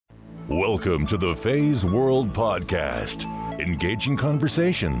Welcome to the Faye's World Podcast, engaging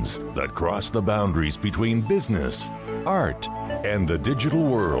conversations that cross the boundaries between business, art, and the digital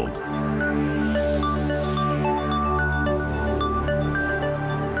world.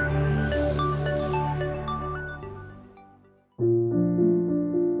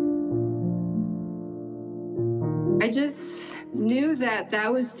 I just knew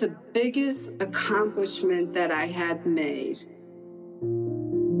that was the biggest accomplishment that I had made.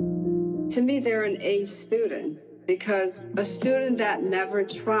 To me, they're an A student because a student that never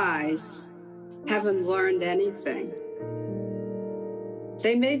tries haven't learned anything.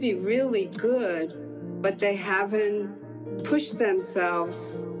 They may be really good, but they haven't pushed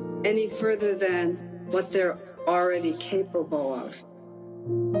themselves any further than what they're already capable of.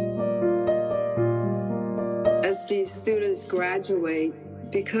 As these students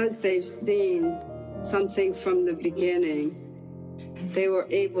graduate, because they've seen something from the beginning, they were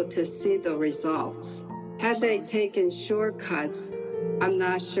able to see the results. Had they taken shortcuts, I'm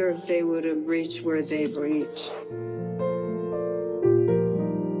not sure if they would have reached where they've reached.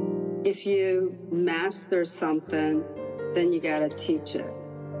 If you master something, then you gotta teach it.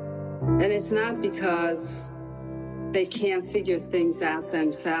 And it's not because they can't figure things out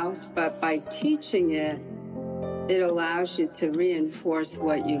themselves, but by teaching it, it allows you to reinforce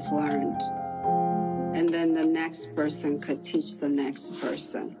what you've learned. And then the next person could teach the next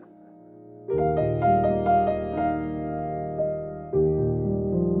person.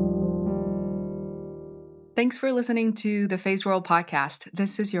 Thanks for listening to the Faye's World Podcast.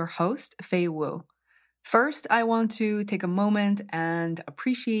 This is your host, Faye Wu. First, I want to take a moment and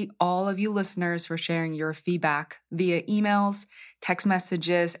appreciate all of you listeners for sharing your feedback via emails, text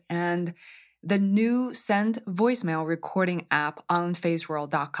messages, and the new Send voicemail recording app on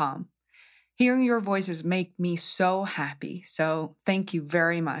faye'sworld.com. Hearing your voices make me so happy, so thank you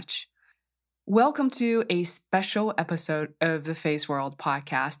very much. Welcome to a special episode of the Faye's World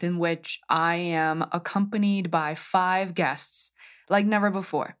Podcast in which I am accompanied by 5 guests like never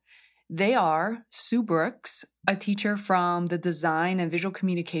before. They are Sue Brooks, a teacher from the Design and Visual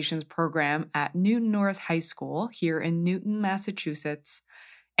Communications program at Newton North High School here in Newton, Massachusetts,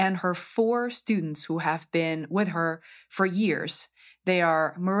 and her 4 students who have been with her for years. They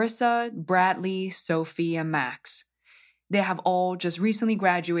are Marissa, Bradley, Sophie, and Max. They have all just recently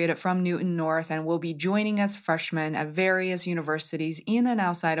graduated from Newton North and will be joining as freshmen at various universities in and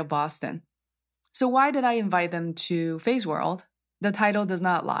outside of Boston. So why did I invite them to Faye's World? The title does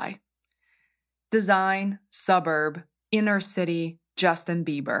not lie. Design, suburb, inner city, Justin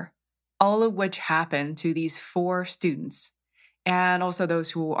Bieber, all of which happened to these 4 students, and also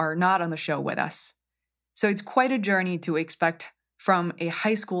those who are not on the show with us. So it's quite a journey to expect from a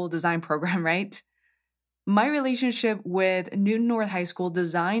high school design program, right? My relationship with Newton North High School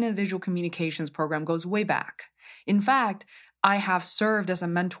Design and Visual Communications program goes way back. In fact, I have served as a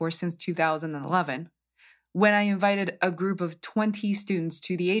mentor since 2011, when I invited a group of 20 students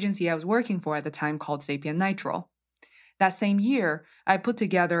to the agency I was working for at the time called Sapient Nitrile. That same year, I put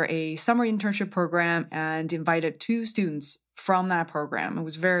together a summer internship program and invited 2 students from that program. It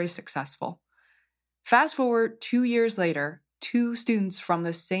was very successful. Fast forward 2 years later, 2 students from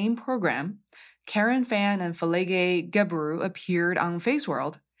the same program, Karen Fan and Falege Gebru, appeared on Faye's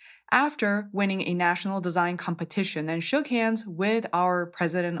World after winning a national design competition and shook hands with our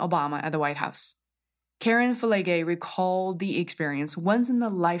President Obama at the White House. Karen and Falege recalled the experience once in a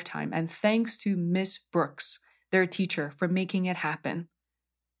lifetime, and thanks to Miss Brooks, their teacher, for making it happen.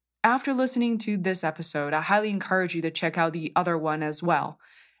 After listening to this episode, I highly encourage you to check out the other one as well.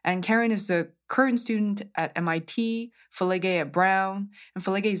 And Karen is a current student at MIT, Falege at Brown, and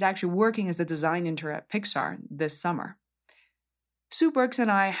Falege is actually working as a design intern at Pixar this summer. Sue Brooks and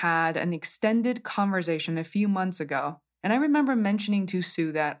I had an extended conversation a few months ago, and I remember mentioning to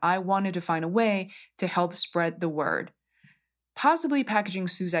Sue that I wanted to find a way to help spread the word, possibly packaging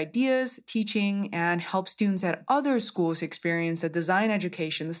Sue's ideas, teaching, and help students at other schools experience a design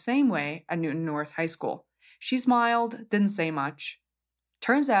education the same way at Newton North High School. She smiled, didn't say much.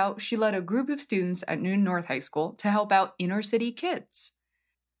 Turns out she led a group of students at Newton North High School to help out inner city kids.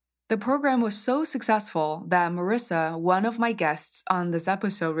 The program was so successful that Marissa, one of my guests on this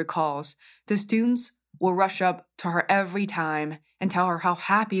episode, recalls the students will rush up to her every time and tell her how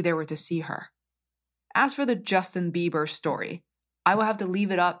happy they were to see her. As for the Justin Bieber story, I will have to leave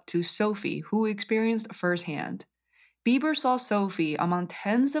it up to Sophie, who experienced firsthand. Bieber saw Sophie among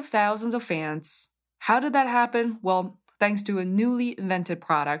tens of thousands of fans. How did that happen? Well, thanks to a newly invented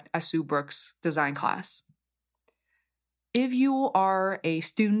product at Sue Brooks' design class. If you are a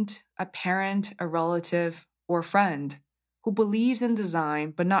student, a parent, a relative, or friend who believes in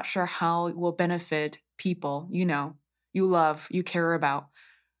design but not sure how it will benefit people you know, you love, you care about,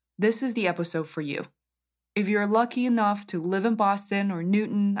 this is the episode for you. If you're lucky enough to live in Boston or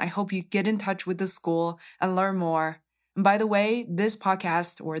Newton, I hope you get in touch with the school and learn more. And by the way, this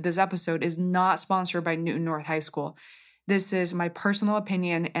podcast or this episode is not sponsored by Newton North High School. This is my personal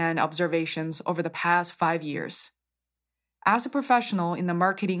opinion and observations over the past 5 years. As a professional in the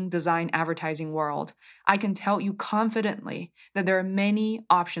marketing, design, advertising world, I can tell you confidently that there are many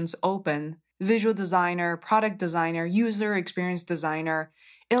options open: visual designer, product designer, user experience designer,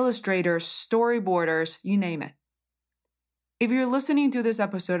 illustrators, storyboarders, you name it. If you're listening to this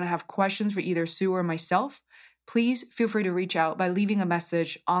episode and have questions for either Sue or myself, please feel free to reach out by leaving a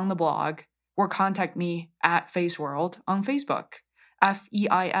message on the blog or contact me at FaceWorld on Facebook,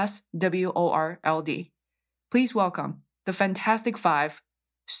 FeisWorld. Please welcome the Fantastic Five,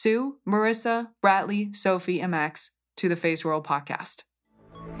 Sue, Marissa, Bradley, Sophie, and Max, to the FaceWorld podcast.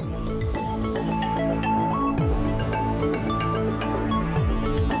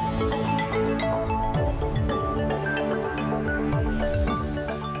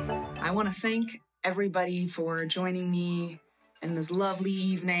 I want to thank everybody for joining me in this lovely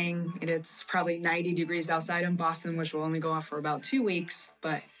evening. It's probably 90 degrees outside in Boston, which will only go on for about 2 weeks.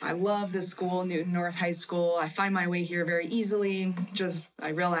 But I love this school, Newton North High School. I find my way here very easily. I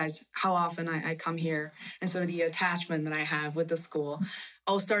realize how often I come here. And so the attachment that I have with the school.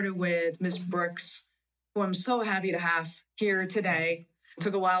 I'll start it with Miss Brooks, who I'm so happy to have here today. It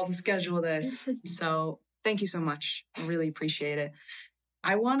took a while to schedule this. So thank you so much. I really appreciate it.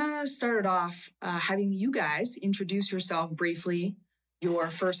 I want to start it off having you guys introduce yourself briefly, your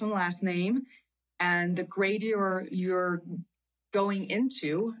first and last name, and the grade you're going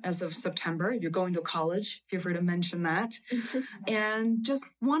into as of September. You're going to college, feel free to mention that. And just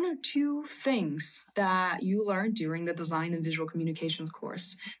 1 or 2 things that you learned during the design and visual communications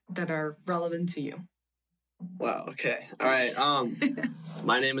course that are relevant to you. Wow, okay. All right.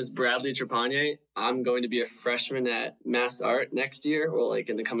 My name is Bradley Trepanier. I'm going to be a freshman at Mass Art next year, or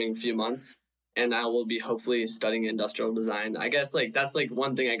in the coming few months. And I will be hopefully studying industrial design. I guess that's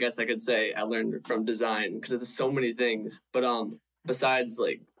one thing I guess I could say I learned from design, because there's so many things. But besides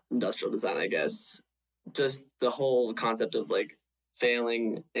industrial design, I guess just the whole concept of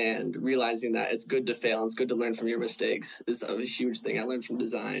failing and realizing that it's good to fail and it's good to learn from your mistakes is a huge thing I learned from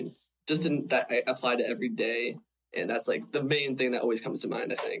design. That I apply to every day. And that's the main thing that always comes to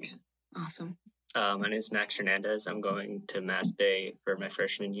mind, I think. Awesome. My name is Max Hernandez. I'm going to Mass Bay for my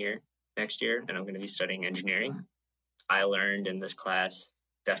freshman year next year, and I'm going to be studying engineering. I learned in this class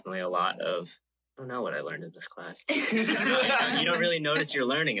definitely a lot of, I don't know what I learned in this class. You don't really notice you're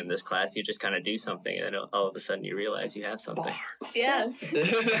learning in this class. You just kind of do something, and then all of a sudden you realize you have something. Yeah.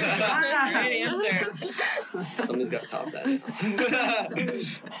 Great answer. Somebody's got to top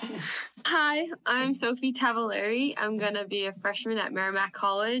that. Hi, I'm Sophie Tavaleri. I'm going to be a freshman at Merrimack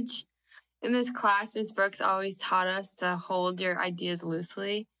College. In this class, Ms. Brooks always taught us to hold your ideas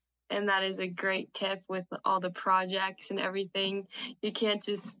loosely. And that is a great tip with all the projects and everything. You can't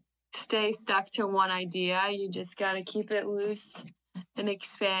just stay stuck to one idea. You just got to keep it loose and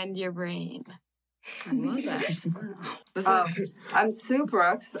expand your brain. I love that. I'm Sue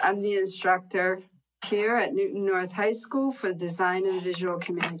Brooks. I'm the instructor here at Newton North High School for Design and Visual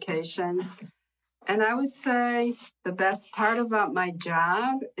Communications. And I would say the best part about my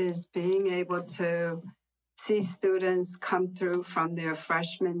job is being able to see students come through from their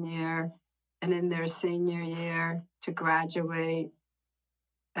freshman year and in their senior year to graduate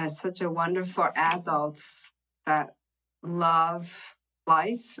as such a wonderful adults that love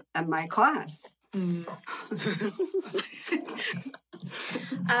life and my class. I'm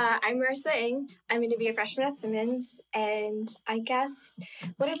Marissa Ng. I'm going to be a freshman at Simmons, and I guess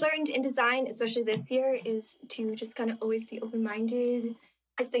what I've learned in design, especially this year, is to just kind of always be open-minded.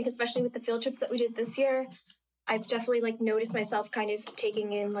 I think especially with the field trips that we did this year, I've definitely noticed myself kind of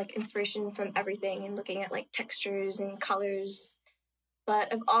taking in inspirations from everything and looking at textures and colors.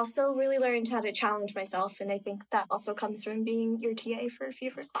 But I've also really learned how to challenge myself, and I think that also comes from being your TA for a few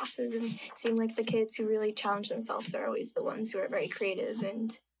of our classes and seeing the kids who really challenge themselves are always the ones who are very creative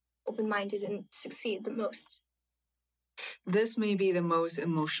and open-minded and succeed the most. This may be the most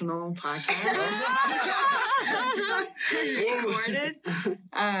emotional podcast recorded,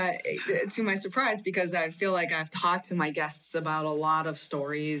 to my surprise, because I feel like I've talked to my guests about a lot of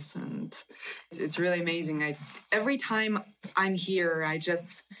stories, and it's really amazing. Every time I'm here, I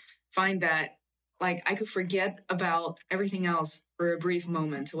just find that I could forget about everything else for a brief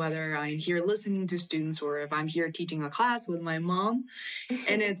moment, whether I'm here listening to students or if I'm here teaching a class with my mom.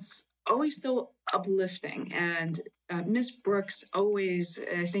 And it's always so uplifting. And Miss Brooks always,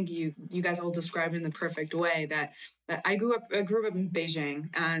 I think you guys all described it in the perfect way, that I grew up in Beijing,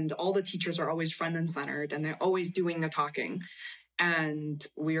 and all the teachers are always front and centered, and they're always doing the talking. And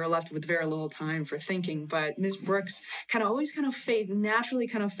we are left with very little time for thinking. But Ms. Brooks always naturally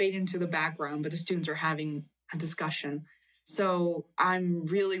fade into the background, but the students are having a discussion. So I'm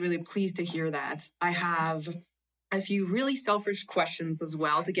really, really pleased to hear that. I have a few really selfish questions as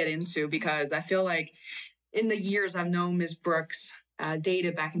well to get into, because I feel like in the years I've known Ms. Brooks,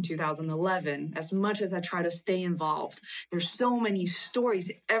 dated back in 2011, as much as I try to stay involved, there's so many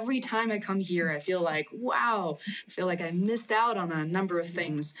stories. Every time I come here, I feel like, wow, I feel like I missed out on a number of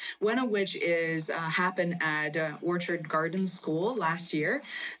things. One of which is happened at Orchard Garden School last year,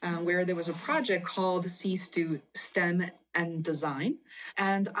 where there was a project called Seeds to STEM and Design.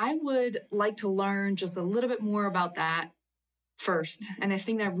 And I would like to learn just a little bit more about that first. And I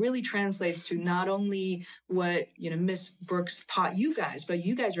think that really translates to not only what, Miss Brooks taught you guys, but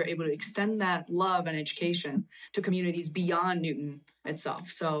you guys are able to extend that love and education to communities beyond Newton itself.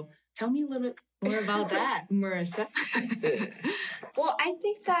 So tell me a little bit more about that, Marissa. Well, I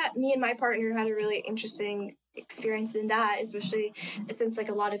think that me and my partner had a really interesting experience in that, especially since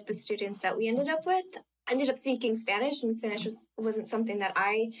a lot of the students that we ended up speaking Spanish, and Spanish wasn't something that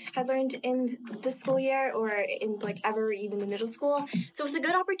I had learned in the school year or in ever even in middle school. So it was a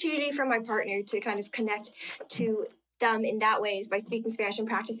good opportunity for my partner to kind of connect to them in that way by speaking Spanish and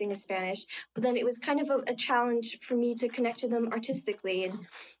practicing in Spanish. But then it was kind of a challenge for me to connect to them artistically. And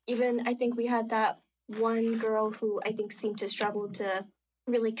even I think we had that one girl who I think seemed to struggle to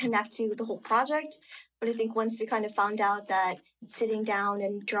really connect to the whole project. But I think once we kind of found out that sitting down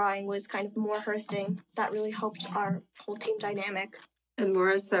and drawing was kind of more her thing, that really helped our whole team dynamic. And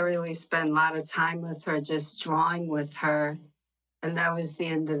Marissa really spent a lot of time with her, just drawing with her. And that was the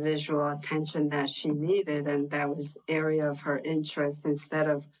individual attention that she needed. And that was area of her interest instead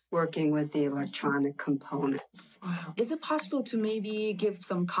of working with the electronic components. Wow. Is it possible to maybe give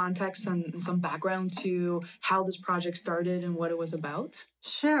some context and some background to how this project started and what it was about?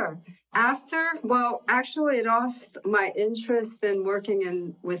 Sure. My interest in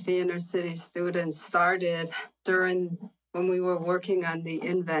working with the inner city students started when we were working on the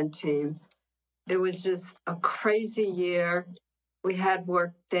Invent team. It was just a crazy year. We had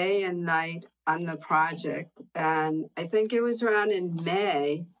worked day and night on the project. And I think it was around in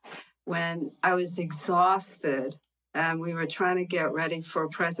May when I was exhausted and we were trying to get ready for a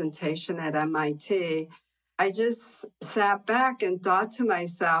presentation at MIT. I just sat back and thought to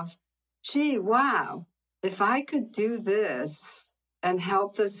myself, gee, wow, if I could do this and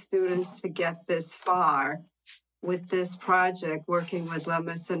help the students to get this far with this project, working with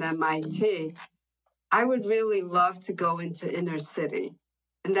LMUS and MIT, I would really love to go into inner city.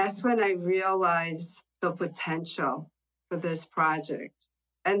 And that's when I realized the potential for this project.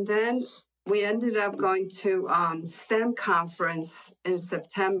 And then we ended up going to STEM conference in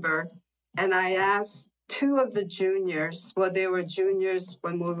September. And I asked two of the juniors, they were juniors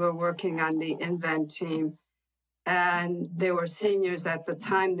when we were working on the Invent team. And they were seniors at the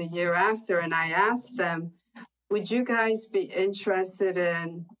time, the year after. And I asked them, would you guys be interested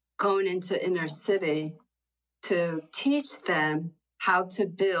in going into inner city to teach them how to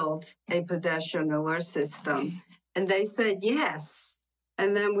build a pedestrian alert system? And they said yes.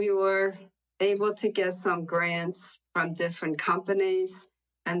 And then we were able to get some grants from different companies.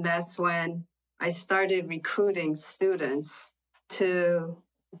 And that's when I started recruiting students to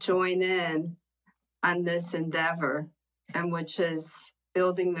join in on this endeavor, and which is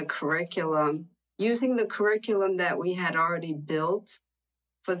building the curriculum, using the curriculum that we had already built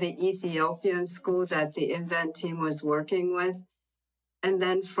for the Ethiopian school that the Invent team was working with. And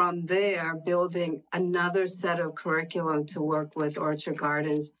then from there, building another set of curriculum to work with Orchard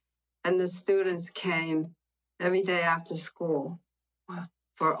Gardens. And the students came every day after school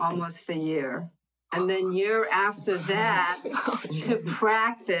for almost a year. And then year after that to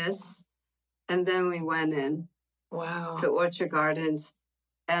practice. And then we went in to Orchard Gardens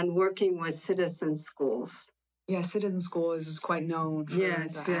and working with citizen schools. Yeah, Citizen School is quite known for the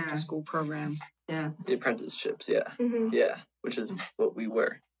after-school program. Yeah. The apprenticeships, yeah. Mm-hmm. Yeah, which is what we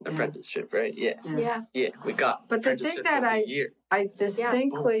were. Apprenticeship, right? Yeah. Yeah, we got But the thing that I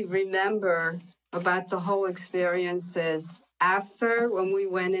distinctly remember about the whole experience is after when we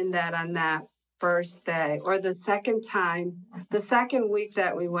went in on that first day, or the second week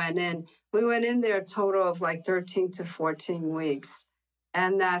that we went in there a total of 13 to 14 weeks.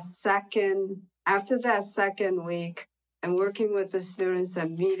 And after that second week, and working with the students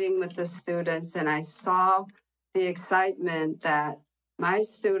and meeting with the students, and I saw the excitement that my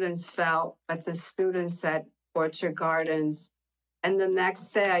students felt, but the students at Orchard Gardens. And the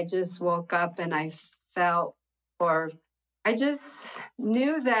next day I just woke up and I felt, or I just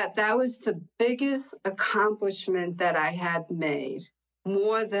knew that that was the biggest accomplishment that I had made,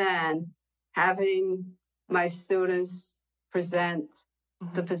 more than having my students present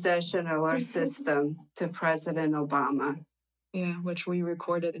the Pedestrian Alert System to President Obama. Yeah, which we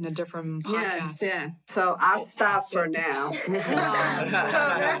recorded in a different podcast. Yes, yeah. So I'll stop for now. So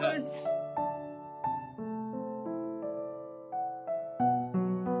that was...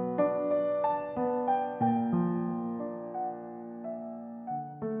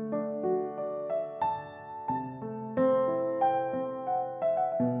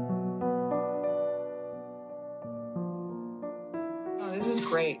 This is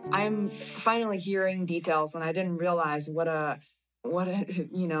great. I'm finally hearing details, and I didn't realize what a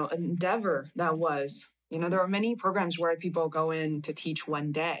endeavor that was. There are many programs where people go in to teach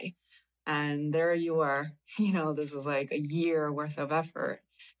one day, and there you are. This is like a year worth of effort.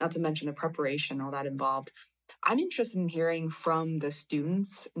 Not to mention the preparation, all that involved. I'm interested in hearing from the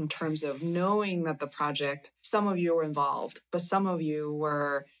students in terms of knowing that the project. Some of you were involved, but some of you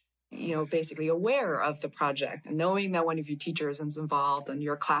were basically aware of the project and knowing that one of your teachers is involved and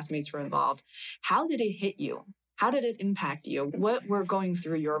your classmates were involved. How did it hit you? How did it impact you? What were going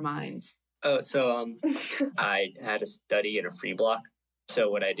through your minds? I had to study in a free block. So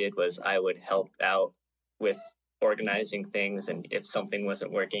what I did was I would help out with organizing things, and if something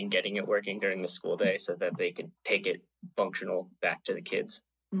wasn't working, getting it working during the school day so that they could take it functional back to the kids.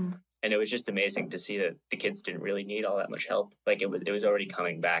 And it was just amazing to see that the kids didn't really need all that much help. Like it was already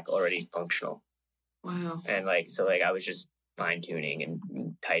coming back, already functional. Wow. And I was just fine tuning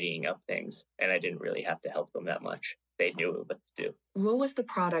and tidying up things, and I didn't really have to help them that much. They knew what to do. What was the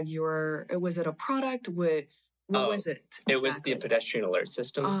product was it a product with, what was it? Exactly? It was the Pedestrian Alert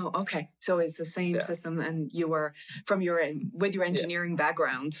System. Oh, okay. So it's the same system, and you were with your engineering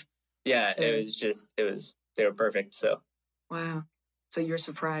background. Yeah, they were perfect. So. Wow. So you're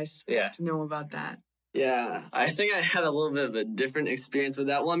surprised to know about that. Yeah, I think I had a little bit of a different experience with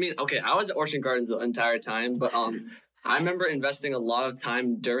that. Well, I mean, okay, I was at Orchard Gardens the entire time, but I remember investing a lot of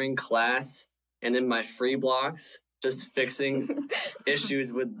time during class and in my free blocks, just fixing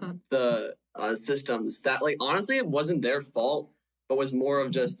issues with the systems that, like, honestly, it wasn't their fault, but was more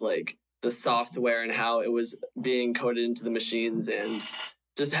of just, like, the software and how it was being coded into the machines and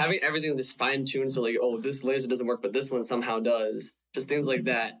just having everything this fine-tuned. So, like, oh, this laser doesn't work, but this one somehow does. Just things like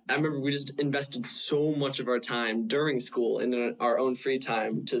that. I remember we just invested so much of our time during school and in our own free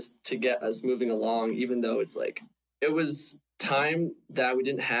time just to get us moving along, even though it's like, it was time that we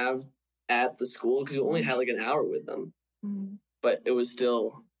didn't have at the school because we only had like an hour with them. But it was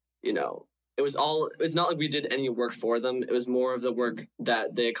still, it's not like we did any work for them. It was more of the work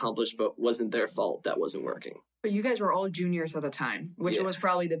that they accomplished, but wasn't their fault that wasn't working. But you guys were all juniors at the time, which was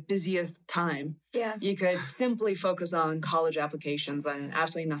probably the busiest time. Yeah. You could simply focus on college applications and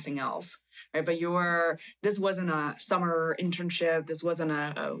absolutely nothing else, right? But this wasn't a summer internship. This wasn't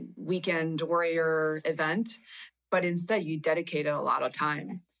a weekend warrior event, but instead you dedicated a lot of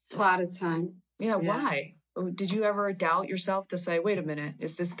time. A lot of time. Yeah. Why? Did you ever doubt yourself to say, wait a minute,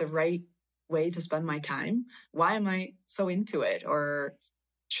 is this the right way to spend my time? Why am I so into it? Or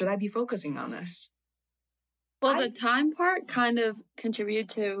should I be focusing on this? Well, the time part kind of contributed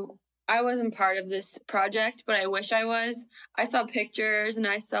to, I wasn't part of this project, but I wish I was. I saw pictures and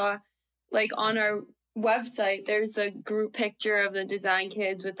I saw, like, on our website, there's a group picture of the design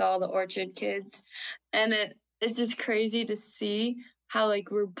kids with all the Orchard kids. And it's just crazy to see how, like,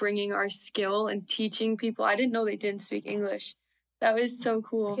 we're bringing our skill and teaching people. I didn't know they didn't speak English. That was so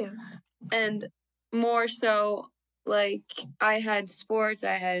cool. Yeah. And more so, like, I had sports,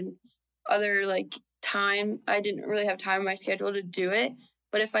 I had other, like, time. I didn't really have time on my schedule to do it,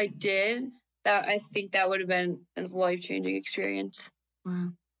 but if I did, I think that would have been a life-changing experience.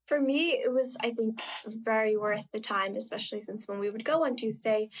 Wow. For me, it was, I think, very worth the time, especially since when we would go on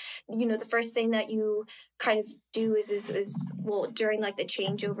Tuesday, the first thing that you kind of do is during like the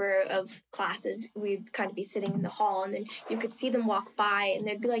changeover of classes, we'd kind of be sitting in the hall and then you could see them walk by and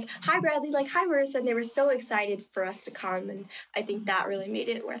they'd be like, hi, Bradley, like, hi, Marissa. And they were so excited for us to come. And I think that really made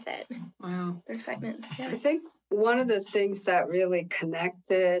it worth it. Wow. Their excitement. Yeah. I think one of the things that really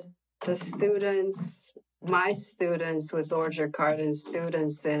connected the students, my students with Orchard Gardens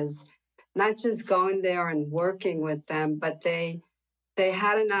students, is not just going there and working with them, but they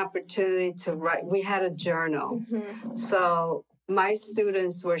had an opportunity to write. We had a journal. Mm-hmm. So my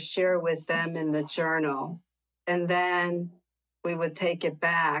students were share with them in the journal, and then we would take it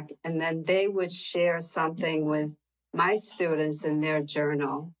back, and then they would share something with my students in their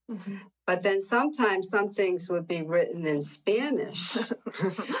journal. But then sometimes some things would be written in Spanish.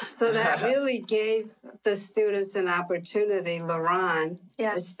 So that really gave the students an opportunity. Laurent,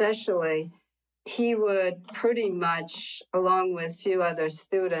 especially, he would pretty much, along with a few other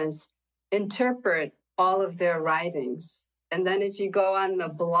students, interpret all of their writings. And then if you go on the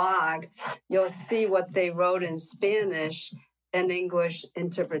blog, you'll see what they wrote in Spanish and English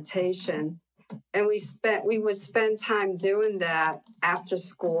interpretation. And we would spend time doing that after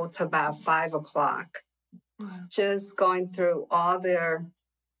school to about 5 o'clock, just going through all their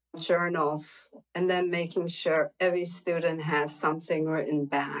journals and then making sure every student has something written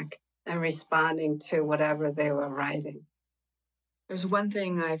back and responding to whatever they were writing. There's one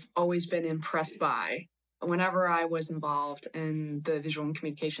thing I've always been impressed by whenever I was involved in the visual and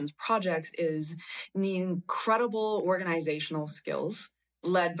communications projects is the incredible organizational skills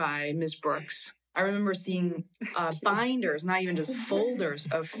led by Ms. Brooks. I remember seeing binders, not even just folders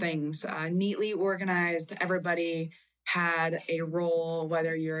of things, neatly organized. Everybody had a role,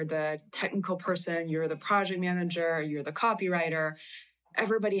 whether you're the technical person, you're the project manager, you're the copywriter.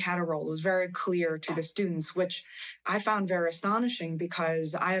 Everybody had a role. It was very clear to the students, which I found very astonishing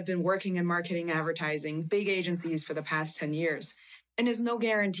because I have been working in marketing, advertising, big agencies for the past 10 years. And there's no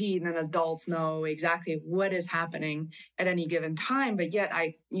guarantee that adults know exactly what is happening at any given time. But yet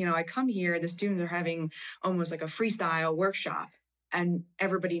I come here, the students are having almost like a freestyle workshop and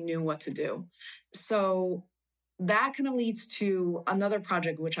everybody knew what to do. So that kind of leads to another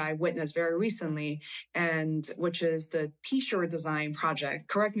project, which I witnessed very recently, and which is the t-shirt design project.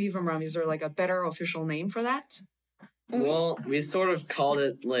 Correct me if I'm wrong. Is there like a better official name for that? Well, we sort of called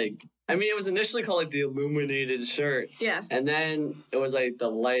it it was initially called the illuminated shirt. Yeah. And then it was like the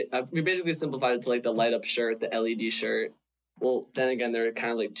light, we basically simplified it to the light up shirt, the LED shirt. Well, then again, there are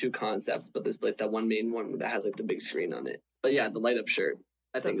kind of two concepts, but there's that one main one that has the big screen on it. But yeah, the light up shirt,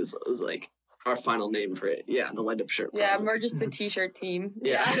 I think is our final name for it. Yeah, the light up shirt. Yeah, we're just the t-shirt team.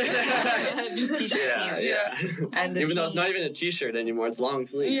 Yeah. T-shirt team. Yeah. And even though it's not even a t-shirt anymore, it's long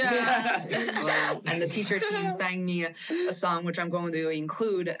sleeve. Yeah. And the t-shirt team sang me a song, which I'm going to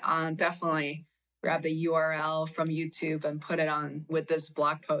include on definitely grab the URL from YouTube and put it on with this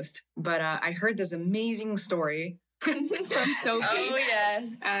blog post. But I heard this amazing story from Sophie. Oh,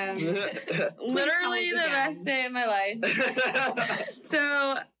 yes. Literally the best day of my life.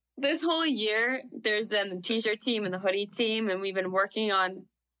 So this whole year, there's been the t-shirt team and the hoodie team, and we've been working on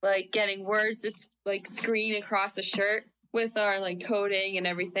getting words to screen across the shirt with our coding and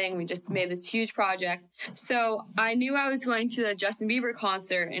everything. We just made this huge project. So I knew I was going to the Justin Bieber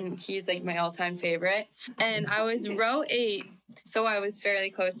concert, and he's my all-time favorite. And I was row 8, so I was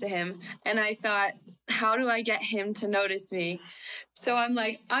fairly close to him. And I thought, how do I get him to notice me? So I'm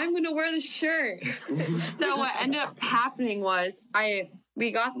I'm going to wear the shirt. So what ended up happening was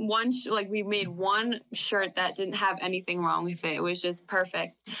we got we made one shirt that didn't have anything wrong with it. It was just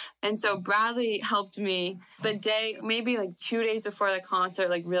perfect. And so Bradley helped me the day, maybe 2 days before the concert,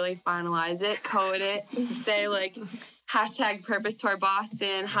 really finalize it, code it, say hashtag Purpose Tour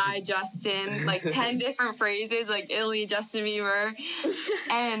Boston, hi Justin, 10 different phrases, Illy, Justin Bieber.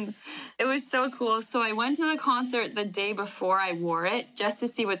 And it was so cool. So I went to the concert the day before I wore it just to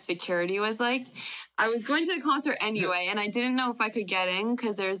see what security was like. I was going to the concert anyway, and I didn't know if I could get in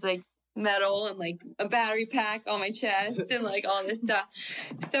because there's metal and a battery pack on my chest and all this stuff.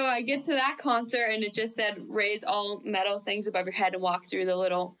 So I get to that concert and it just said raise all metal things above your head and walk through the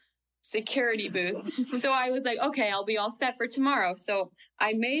little security booth. So I was okay, I'll be all set for tomorrow. So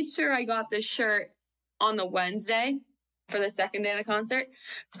I made sure I got this shirt on the Wednesday for the second day of the concert.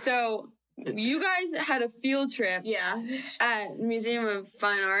 So you guys had a field trip at Museum of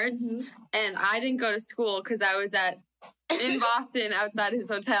Fine Arts, and I didn't go to school because I was in Boston outside his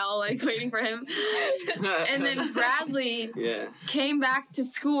hotel, waiting for him. And then Bradley came back to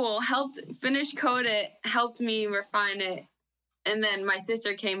school, helped finish code it, helped me refine it. And then my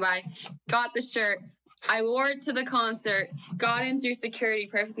sister came by, got the shirt. I wore it to the concert, got in through security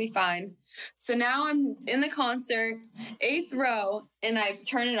perfectly fine. So now I'm in the concert, 8th row, and I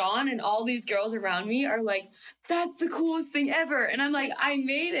turn it on, and all these girls around me are that's the coolest thing ever. And I'm I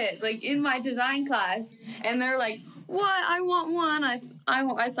made it, in my design class. And they're what? I want one.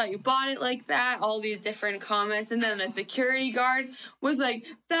 I thought you bought it like that. All these different comments. And then a security guard was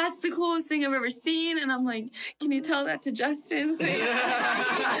that's the coolest thing I've ever seen. And I'm can you tell that to Justin?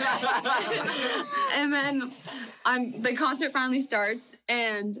 And then the concert finally starts,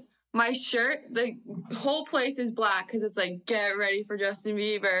 and my shirt, the whole place is black because it's like, get ready for Justin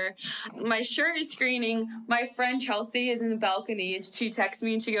Bieber. My shirt is screening. My friend Chelsea is in the balcony and she texts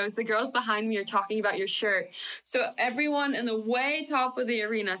me and she goes, the girls behind me are talking about your shirt. So everyone in the way top of the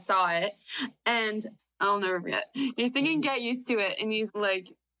arena saw it. And I'll never forget. He's singing Get Used to It. And he's like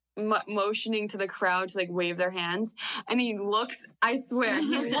motioning to the crowd to like wave their hands. And he looks, I swear,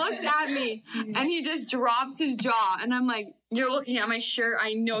 he looks at me and he just drops his jaw. And I'm like, you're looking at my shirt.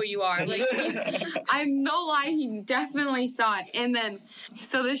 I know you are. Like, I'm no lie. He definitely saw it. And then,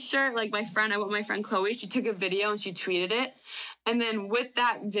 so this shirt, like I went my friend Chloe, she took a video and she tweeted it. And then with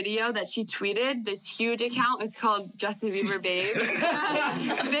that video that she tweeted, this huge account, it's called Justin Bieber Babes.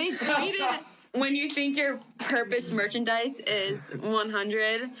 They tweeted, when you think your purpose merchandise is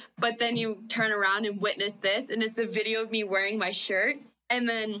 100, but then you turn around and witness this, and it's a video of me wearing my shirt. And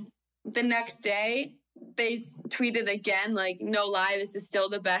then the next day, they tweeted again, like, no lie, this is still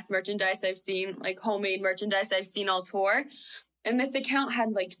the best merchandise I've seen, like homemade merchandise I've seen all tour. And this account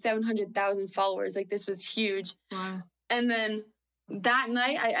had like 700,000 followers. Like, this was huge. Wow. And then that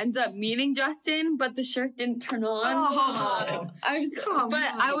night, I ended up meeting Justin, but the shirt didn't turn on. Oh, I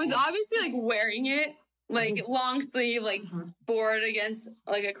was obviously like wearing it, like long sleeve, like board against,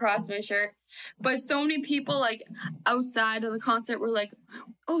 like across my shirt. But so many people like outside of the concert were like,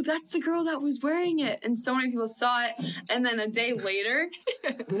 oh, that's the girl that was wearing it. And so many people saw it. And then a day later,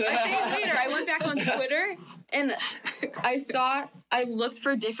 I went back on Twitter and I looked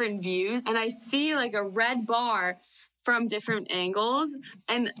for different views and I see like a red bar from different angles,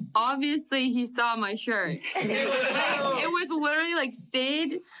 and obviously he saw my shirt. It was literally like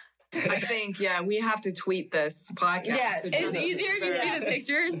stage. I think, we have to tweet this podcast. Yeah, it's easier if you see the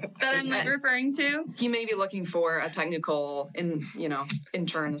pictures that I'm like referring to. He may be looking for a technical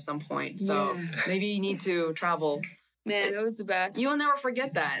intern at some point, so maybe you need to travel. Man, it was the best. You'll never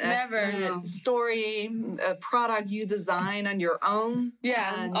forget that. That's never. Story, a product you design on your own.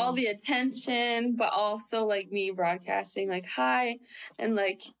 Yeah, all the attention, but also like me broadcasting like hi, and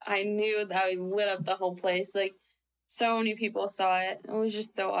like I knew that I lit up the whole place. Like so many people saw it. It was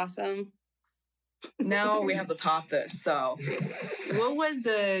just so awesome. Now we have to top this. So, what was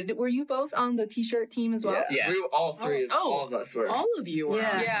were you both on the t-shirt team as well? Yeah. We were all three. All of us were. All of you were.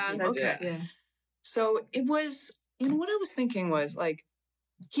 Yeah. Okay. So it was. What I was thinking was, like,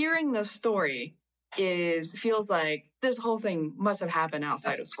 hearing the story feels like this whole thing must have happened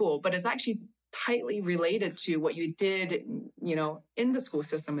outside of school, but it's actually tightly related to what you did, in the school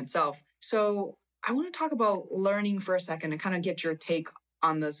system itself. So I want to talk about learning for a second and kind of get your take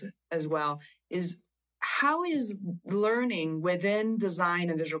on this as well. How is learning within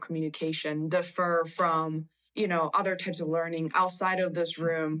design and visual communication differ from, other types of learning outside of this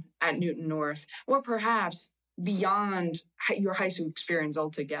room at Newton North, or perhaps beyond your high school experience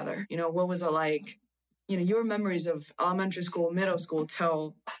altogether? What was it like, your memories of elementary school, middle school,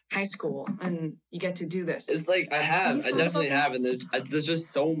 till high school, and you get to do this? It's like I definitely have, and there's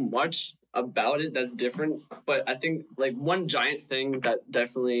just so much about it that's different. But I think like one giant thing that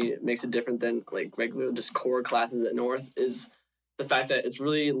definitely makes it different than like regular just core classes at North is the fact that it's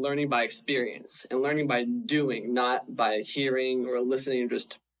really learning by experience and learning by doing, not by hearing or listening,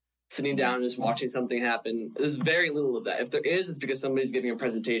 just sitting down and just watching something happen. There's very little of that. If there is, it's because somebody's giving a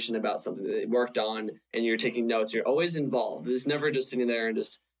presentation about something that they worked on and you're taking notes. You're always involved. It's never just sitting there and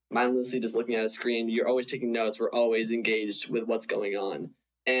just mindlessly just looking at a screen. You're always taking notes. We're always engaged with what's going on.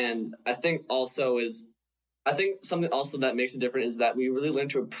 And I think something also that makes it different is that we really learn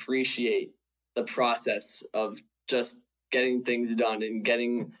to appreciate the process of just getting things done and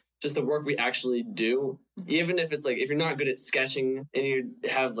getting just the work we actually do. Even if it's like, if you're not good at sketching and you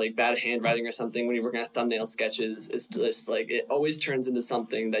have like bad handwriting or something, when you're working on thumbnail sketches, it's just like, it always turns into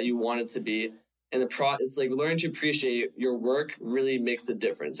something that you want it to be. And it's like learning to appreciate your work really makes the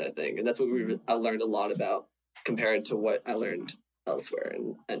difference, I think. And that's what I learned a lot about compared to what I learned elsewhere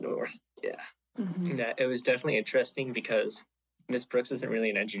at North. Yeah. Mm-hmm. Yeah, it was definitely interesting because Miss Brooks isn't really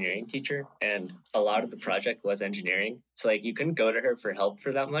an engineering teacher, and a lot of the project was engineering. So like you couldn't go to her for help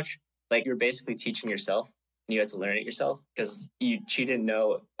for that much. Like you're basically teaching yourself, and you had to learn it yourself because she didn't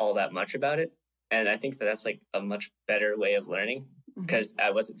know all that much about it. And I think that's like a much better way of learning because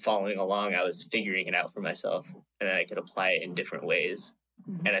I wasn't following along. I was figuring it out for myself, and then I could apply it in different ways.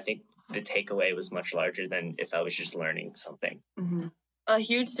 Mm-hmm. And I think the takeaway was much larger than if I was just learning something. Mm-hmm. A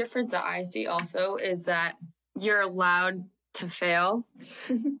huge difference that I see also is that you're allowed to fail.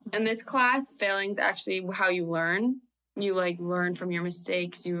 In this class, failing is actually how you learn. You like learn from your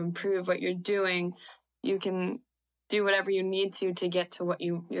mistakes. You improve what you're doing. You can do whatever you need to get to what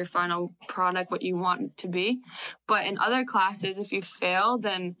your final product, what you want it to be. But in other classes, if you fail,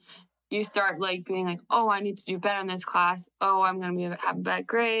 then you start like being like, oh, I need to do better in this class. Oh, I'm going to have a bad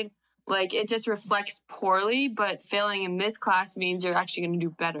grade. Like, it just reflects poorly, but failing in this class means you're actually going to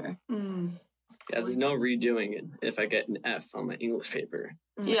do better. Yeah, there's no redoing it if I get an F on my English paper.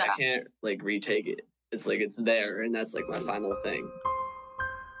 It's like, I can't like retake it. It's like it's there, and that's like my final thing.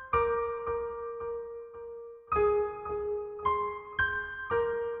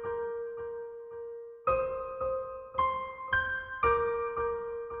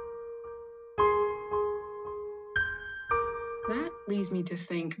 That leads me to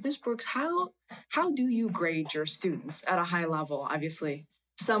think, Ms. Brooks, how do you grade your students at a high level? Obviously,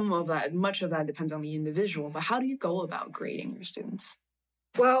 much of that depends on the individual, but how do you go about grading your students?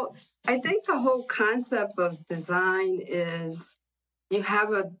 Well, I think the whole concept of design is you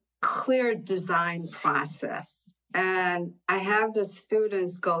have a clear design process. And I have the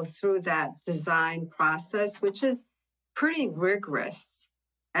students go through that design process, which is pretty rigorous.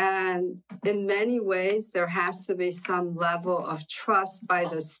 And in many ways, there has to be some level of trust by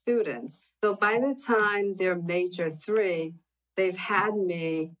the students. So by the time they're major 3, they've had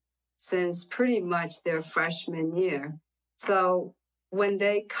me since pretty much their freshman year. So when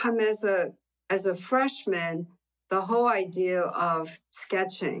they come as a freshman, the whole idea of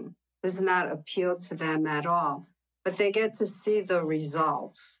sketching does not appeal to them at all. But they get to see the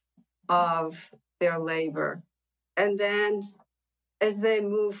results of their labor. And then as they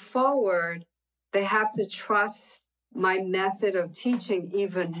move forward, they have to trust my method of teaching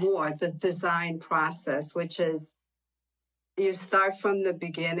even more, the design process, which is you start from the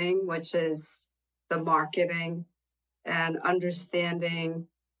beginning, which is the marketing and understanding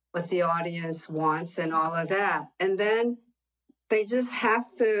what the audience wants and all of that. And then they just have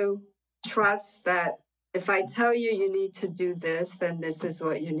to trust that if I tell you you need to do this, then this is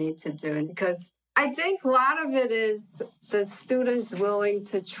what you need to do. And because I think a lot of it is the students willing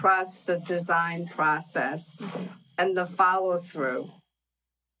to trust the design process and the follow through.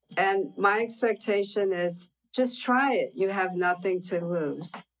 And my expectation is just try it. You have nothing to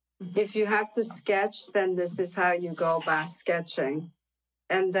lose. If you have to sketch, then this is how you go about sketching.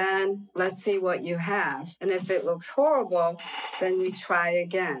 And then let's see what you have. And if it looks horrible, then we try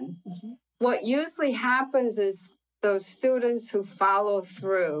again. What usually happens is those students who follow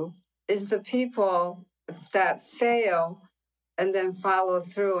through is the people that fail and then follow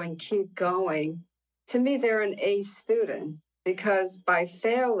through and keep going. To me, they're an A student because by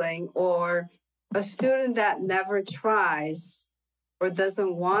failing, or a student that never tries or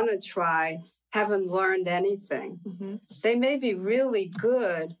doesn't want to try, haven't learned anything. They may be really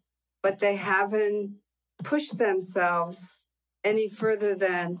good, but they haven't pushed themselves any further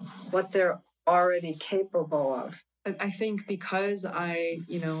than what they're already capable of. I think because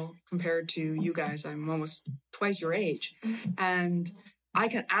compared to you guys, I'm almost twice your age. And I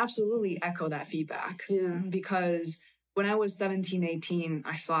can absolutely echo that feedback. Because when I was 17, 18,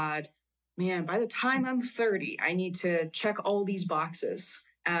 I thought, man, by the time I'm 30, I need to check all these boxes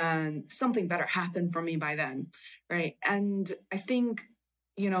and something better happened for me by then, right? And I think,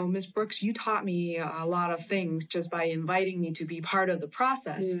 Ms. Brooks, you taught me a lot of things just by inviting me to be part of the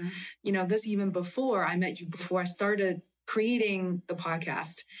process. This even before I met you, before I started creating the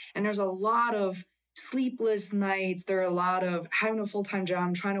podcast. And there's a lot of sleepless nights. There are a lot of having a full-time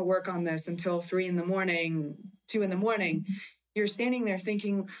job, trying to work on this until 3 a.m, 2 a.m. You're standing there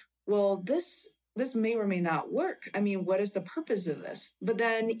thinking, well, this may or may not work. I mean, what is the purpose of this? But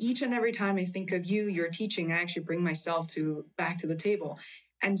then each and every time I think of your teaching, I actually bring myself back to the table.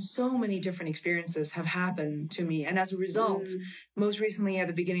 And so many different experiences have happened to me. And as a result, most recently at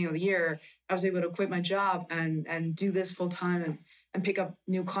the beginning of the year, I was able to quit my job and do this full time and pick up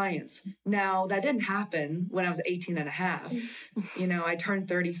new clients. Now, that didn't happen when I was 18 and a half. I turned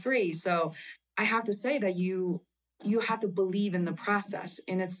 33. So I have to say that you have to believe in the process.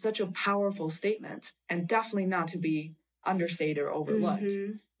 And it's such a powerful statement and definitely not to be understated or overlooked.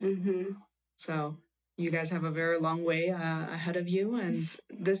 So you guys have a very long way ahead of you. And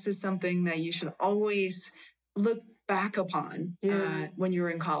this is something that you should always look back upon when you're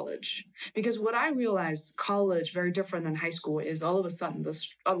in college. Because what I realized, college, very different than high school, is all of a sudden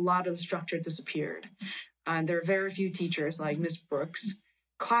a lot of the structure disappeared. And there are very few teachers like Ms. Brooks.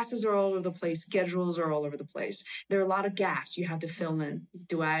 Classes are all over the place. Schedules are all over the place. There are a lot of gaps you have to fill in.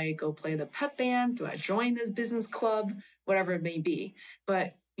 Do I go play the pep band? Do I join this business club? Whatever it may be.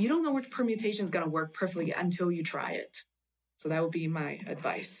 But you don't know which permutation is going to work perfectly until you try it. So that would be my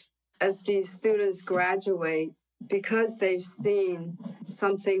advice. As these students graduate, because they've seen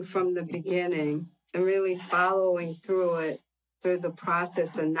something from the beginning, and really following through the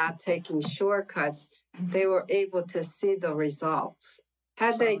process and not taking shortcuts, they were able to see the results.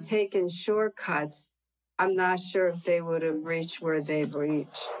 Had they taken shortcuts, I'm not sure if they would have reached where they've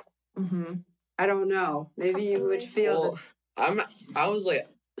reached. Mm-hmm. I don't know. Maybe you would feel I was like,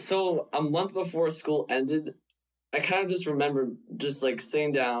 so a month before school ended, I kind of just remember just like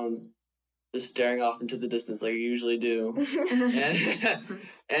sitting down, just staring off into the distance like I usually do.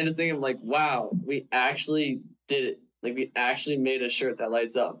 and just thinking like, wow, we actually did it. Like we actually made a shirt that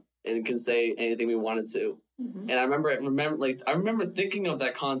lights up and can say anything we wanted to. Mm-hmm. And I remember thinking of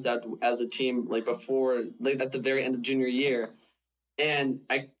that concept as a team like before, like at the very end of junior year. And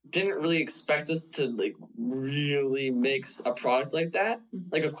I didn't really expect us to like really make a product like that.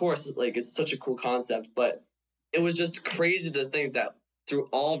 Like, of course, like it's such a cool concept, but it was just crazy to think that through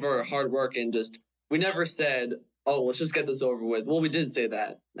all of our hard work and just, we never said, oh, let's just get this over with. Well, we did say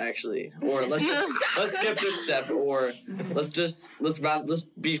that actually, or let's skip this step, or let's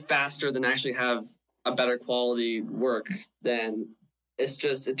be faster than actually have a better quality work. Then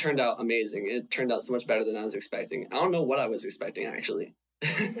it turned out amazing. It turned out so much better than I was expecting. I don't know what I was expecting actually.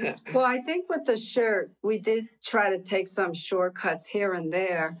 Well, I think with the shirt, we did try to take some shortcuts here and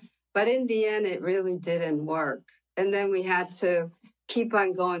there, but in the end, it really didn't work. And then we had to keep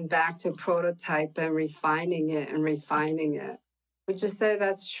on going back to prototype and refining it. Would you say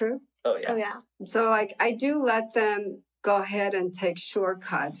that's true? Oh, yeah. Oh, yeah. So like I do let them go ahead and take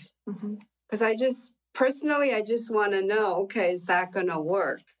shortcuts because I just want to know, okay, is that going to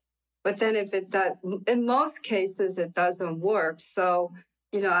work? But then if it does, in most cases, it doesn't work. So,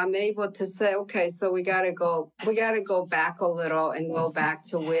 I'm able to say, okay, so we got to go back a little and go back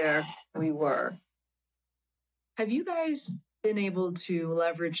to where we were. Have you guys been able to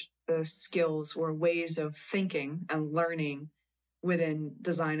leverage the skills or ways of thinking and learning within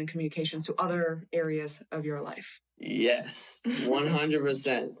design and communications to other areas of your life? Yes,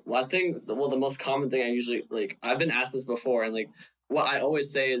 100%. Well, I think the most common thing I usually, I've been asked this before, and what I always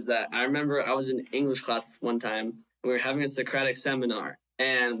say is that I remember I was in English class one time, we were having a Socratic seminar,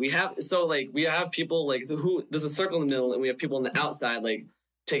 and we have people there's a circle in the middle, and we have people on the outside,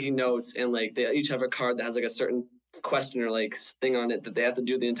 taking notes, and they each have a card that has a certain question or thing on it that they have to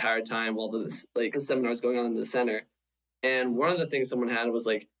do the entire time while the seminar is going on in the center. And one of the things someone had was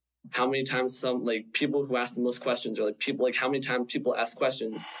how many times some people who ask the most questions, or how many times people ask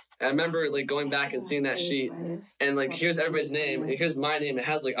questions. And I remember going back and seeing that sheet, and here's everybody's name, and here's my name. It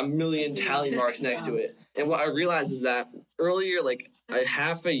has a million tally marks next to it. And what I realized is that earlier, a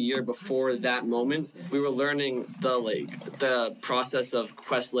half a year before that moment, we were learning the process of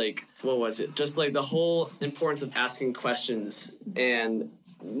what was it? Just the whole importance of asking questions and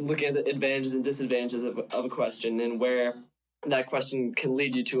looking at the advantages and disadvantages of a question, and where that question can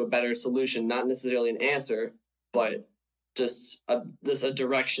lead you to a better solution, not necessarily an answer, but just a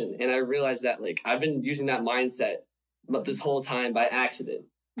direction. And I realized that I've been using that mindset this whole time by accident.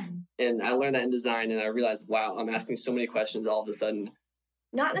 Mm-hmm. And I learned that in design, and I realized, wow, I'm asking so many questions all of a sudden.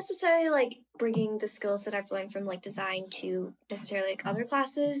 Not necessarily bringing the skills that I've learned from design to necessarily other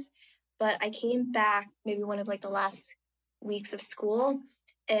classes, but I came back maybe one of the last weeks of school,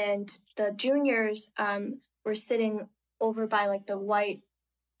 and the juniors were sitting over by the white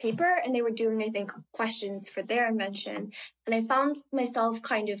paper, and they were doing, I think, questions for their invention. And I found myself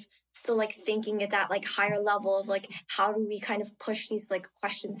kind of still thinking at that higher level of how do we kind of push these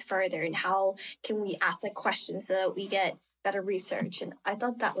questions further, and how can we ask questions so that we get better research. And I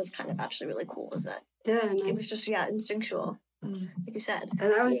thought that was kind of actually really cool, was that it was just instinctual, like you said.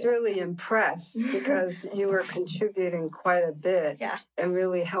 And I was really impressed because you were contributing quite a bit, and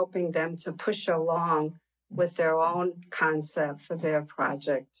really helping them to push along with their own concept for their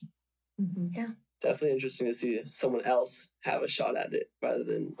project. Mm-hmm. Yeah. Definitely interesting to see someone else have a shot at it rather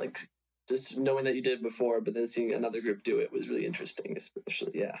than just knowing that you did before, but then seeing another group do it was really interesting,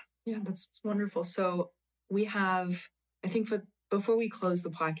 especially. Yeah, that's wonderful. So we have, I think before we close the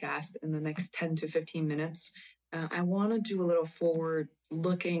podcast in the next 10 to 15 minutes, I want to do a little forward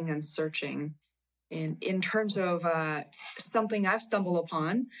looking and searching in terms of something I've stumbled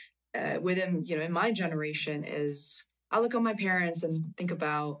upon within, in my generation is I look at my parents and think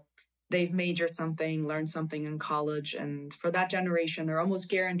about they've majored something, learned something in college. And for that generation, they're almost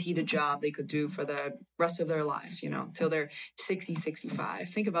guaranteed a job they could do for the rest of their lives, till they're 60, 65.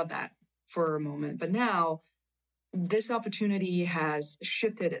 Think about that for a moment. But now this opportunity has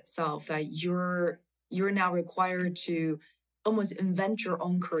shifted itself that you're now required to almost invent your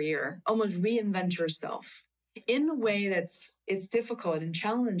own career, almost reinvent yourself in a way it's difficult and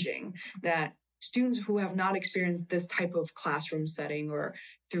challenging, that students who have not experienced this type of classroom setting or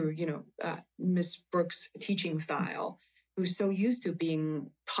through, Miss Brooks' teaching style, who's so used to being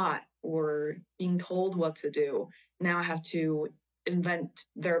taught or being told what to do, now have to invent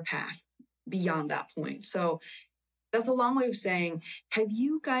their path beyond that point. So that's a long way of saying, have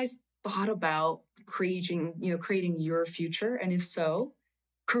you guys thought about creating your future? And if so,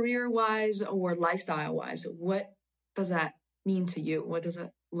 career-wise or lifestyle-wise, what does that mean to you? What does it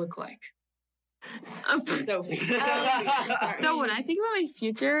look like? Sophie. So when I think about my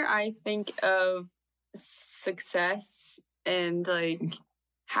future, I think of success and like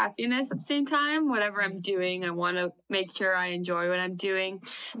happiness at the same time. Whatever I'm doing, I want to make sure I enjoy what I'm doing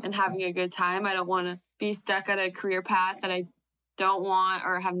and having a good time. I don't want to be stuck at a career path that I don't want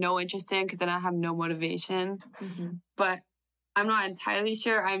or have no interest in, because then I have no motivation. Mm-hmm. But I'm not entirely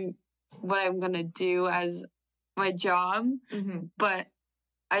sure what I'm going to do as my job, but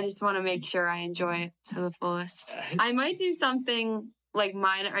I just want to make sure I enjoy it to the fullest. I might do something like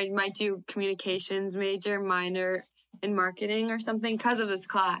minor. I might do communications major, minor in marketing or something because of this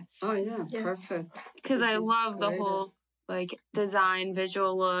class. Oh, yeah. Perfect. Because I love the whole like design,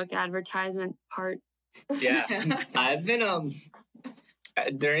 visual look, advertisement part. Yeah. I've been,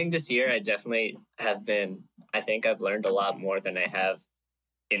 during this year, I definitely have been, I think I've learned a lot more than I have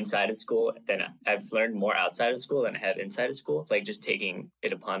inside of school. I've learned more outside of school than I have inside of school, like just taking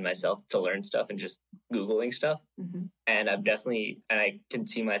it upon myself to learn stuff and just Googling stuff. Mm-hmm. And I can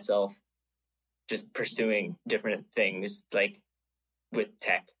see myself just pursuing different things like with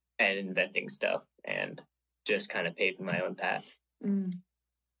tech and inventing stuff and just kind of paving my own path.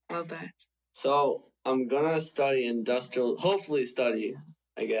 Love that. So I'm going to study hopefully study,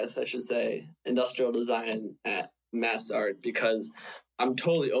 I guess I should say, industrial design at MassArt, because I'm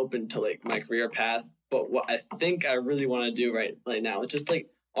totally open to like my career path. But what I think I really want to do right now is just like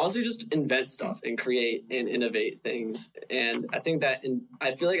honestly just invent stuff and create and innovate things. And I think that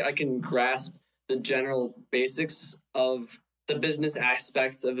I feel like I can grasp the general basics of the business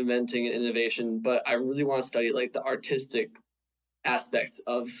aspects of inventing and innovation, but I really want to study like the artistic aspects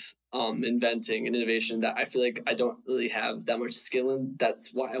of inventing and innovation that I feel like I don't really have that much skill in.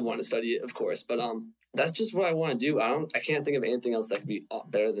 That's why I want to study it, of course. But that's just what I want to do. I can't think of anything else that could be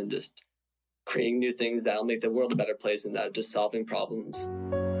better than just creating new things that'll make the world a better place and that just solving problems.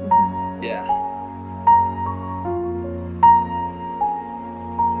 Yeah.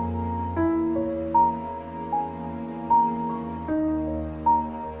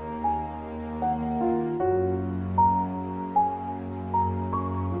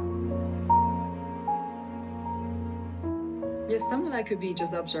 Some of that could be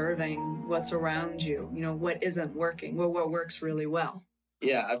just observing what's around you, what isn't working, what works really well.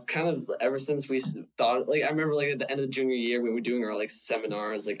 Yeah, I've kind of, ever since we thought, like, I remember, like, at the end of the junior year, when we were doing our, like,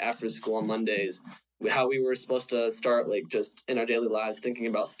 seminars, like, after school on Mondays, how we were supposed to start, like, just in our daily lives thinking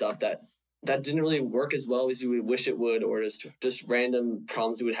about stuff that didn't really work as well as we would wish it would, or just random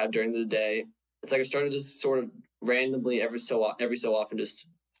problems we would have during the day. It's like I started just sort of randomly every so often just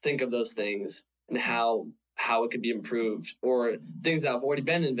think of those things and how it could be improved, or things that have already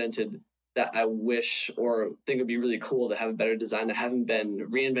been invented that I wish or think would be really cool to have a better design that haven't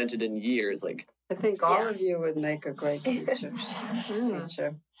been reinvented in years. Like, I think all of you would make a great teacher.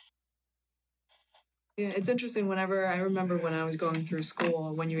 Yeah, it's interesting. I remember when I was going through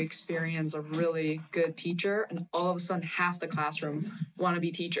school, when you experience a really good teacher and all of a sudden half the classroom want to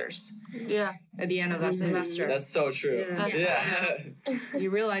be teachers. Yeah. At the end of that semester. That's so true. Yeah. You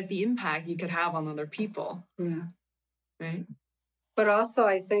realize the impact you could have on other people. Yeah. Right? But also,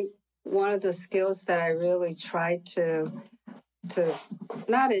 I think one of the skills that I really try to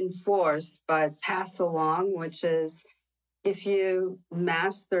not enforce, but pass along, which is if you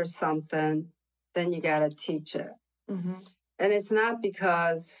master something, then you got to teach it. Mm-hmm. And it's not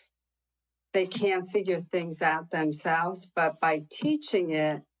because they can't figure things out themselves, but by teaching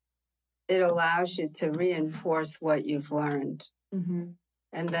it, it allows you to reinforce what you've learned. Mm-hmm.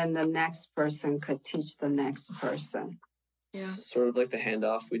 And then the next person could teach the next person. Yeah. Sort of like the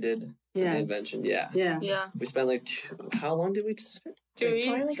handoff we did for the invention. Yeah. We spent like how long did we spend? 2 weeks?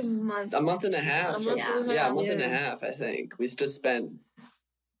 Probably like a month. A month and a half. A month and a half, I think. We just spent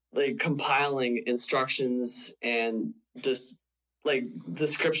like compiling instructions and just like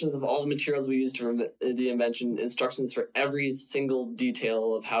descriptions of all the materials we used for the invention, instructions for every single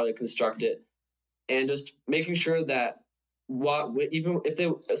detail of how to construct it, and just making sure that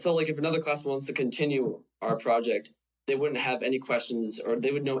if another class wants to continue our project, they wouldn't have any questions, or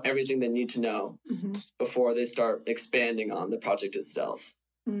they would know everything they need to know before they start expanding on the project itself.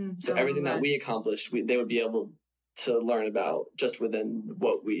 So everything that we accomplished, they would be able to learn about just within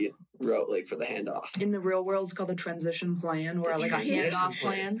what we wrote, like for the handoff. In the real world, it's called a transition plan or like a handoff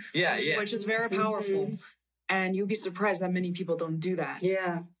plan. Yeah. Which is very powerful. And you'll be surprised that many people don't do that.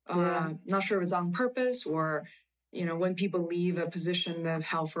 Yeah. Not sure if it's on purpose or, when people leave a position they've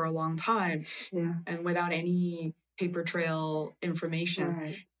held for a long time and without any paper trail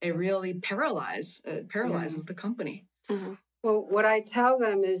information, it really paralyzes the company. Mm-hmm. Well, what I tell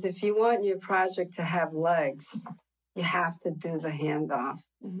them is if you want your project to have legs, you have to do the handoff,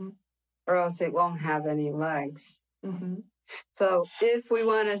 or else it won't have any legs. Mm-hmm. So if we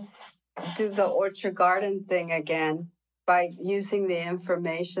want to do the orchard garden thing again, by using the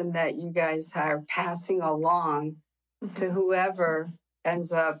information that you guys are passing along to whoever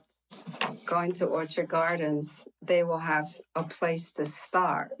ends up going to Orchard Gardens, they will have a place to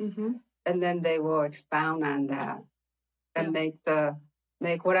start. And then they will expound on that and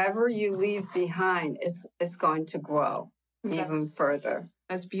make whatever you leave behind, it's going to grow even further.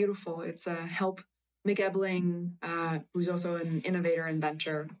 That's beautiful. It's Help Mick Ebeling, who's also an innovator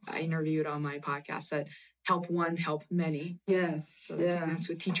inventor, I interviewed on my podcast, said, help one, help many. Yes. So that's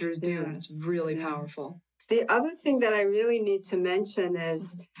what teachers do, and it's really powerful. The other thing that I really need to mention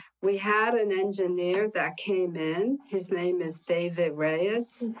is we had an engineer that came in. His name is David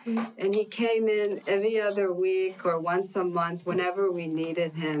Reyes, and he came in every other week or once a month whenever we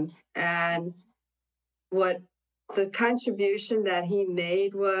needed him. And what the contribution that he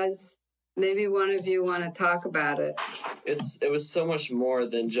made was, maybe one of you want to talk about it. It was so much more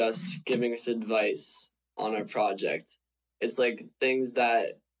than just giving us advice on our project. It's like things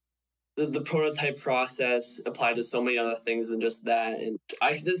that the prototype process applied to so many other things than just that. And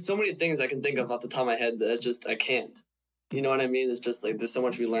there's so many things I can think of off the top of my head that I can't. You know what I mean? It's just like there's so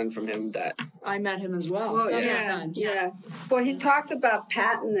much we learned from him that I met him as well several times. Yeah. Well, he talked about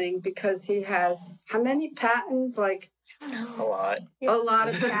patenting because he has how many patents? Like a lot. A lot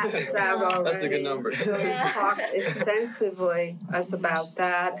of patents out already. That's a good number. So he talked extensively about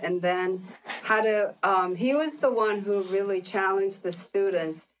that, and then how to. He was the one who really challenged the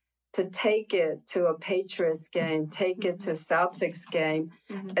students to take it to a Patriots game, take it to Celtics game.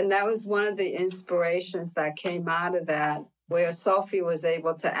 And that was one of the inspirations that came out of that, where Sophie was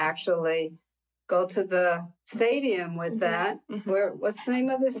able to actually go to the stadium with that. What's the name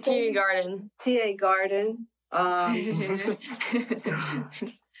of the stadium? TA Garden.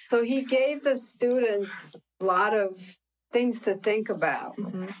 So he gave the students a lot of things to think about,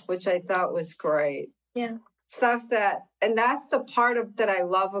 which I thought was great. Yeah. Stuff and that's the part that I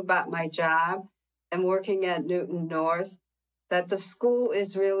love about my job and working at Newton North, that the school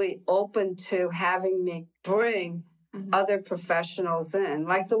is really open to having me bring other professionals in,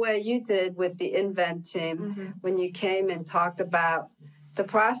 like the way you did with the Invent team when you came and talked about the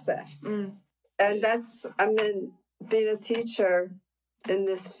process. And being a teacher in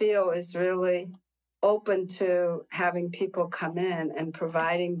this field is really open to having people come in and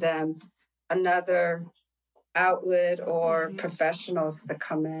providing them another outlet or professionals to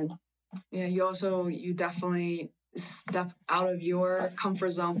come in. Yeah, you definitely step out of your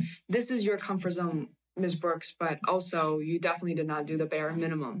comfort zone. This is your comfort zone, Ms. Brooks, but also you definitely did not do the bare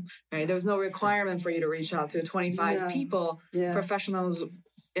minimum, right? There was no requirement for you to reach out to 25 people, professionals.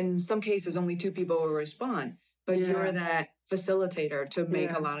 In some cases, only 2 people will respond, but you're that facilitator to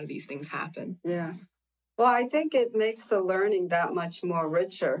make a lot of these things happen. Yeah. Well, I think it makes the learning that much more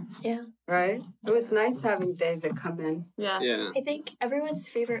richer. Yeah. Right? It was nice having David come in. Yeah. I think everyone's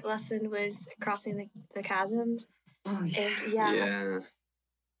favorite lesson was crossing the chasm. Oh, yeah. And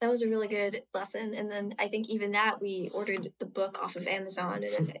that was a really good lesson. And then I think even that we ordered the book off of Amazon,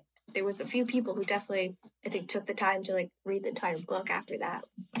 and then there was a few people who definitely, I think, took the time to read the entire book after that,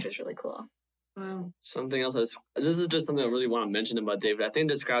 which was really cool. Wow. Something else this is just something I really want to mention about David. I think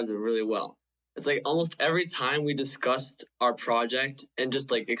it describes it really well. It's like almost every time we discussed our project and just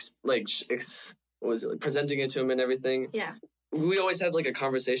presenting it to him and everything. Yeah. We always had a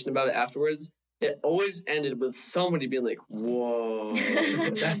conversation about it afterwards. It always ended with somebody being like, "Whoa,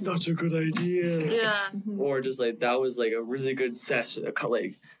 that's such a good idea." Yeah. Or just that was a really good session,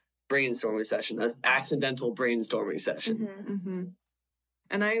 brainstorming session. That's accidental brainstorming session.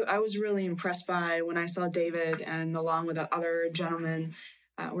 And I was really impressed by when I saw David and along with the other gentlemen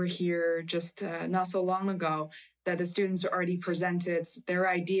were here just not so long ago, that the students already presented their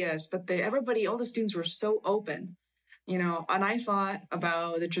ideas, but all the students were so open, and I thought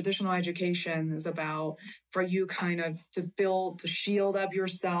about the traditional education is about for you kind of to shield up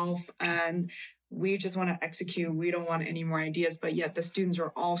yourself, and we just want to execute. We don't want any more ideas, but yet the students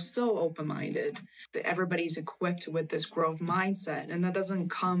are all so open-minded that everybody's equipped with this growth mindset, and that doesn't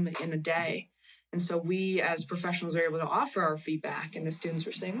come in a day. And so we as professionals are able to offer our feedback, and the students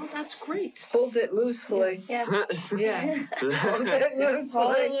were saying, "Oh, that's great." Hold it loosely. Yeah. Yeah. Hold it loosely.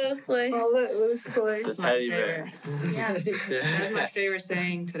 Hold it loosely. Hold it loosely. That's The my teddy favorite. bear. That's my favorite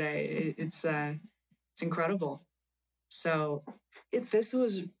saying today. It's incredible. So this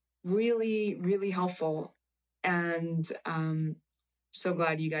was really, really helpful, and so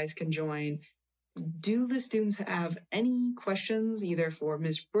glad you guys can join. Do the students have any questions, either for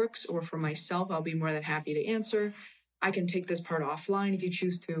Ms. Brooks or for myself? I'll be more than happy to answer. I can take this part offline if you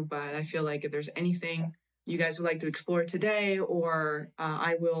choose to, but I feel like if there's anything you guys would like to explore today, or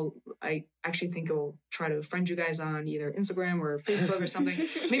I actually think I'll try to friend you guys on either Instagram or Facebook or something.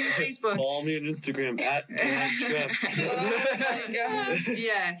 Maybe Facebook. Follow me on Instagram at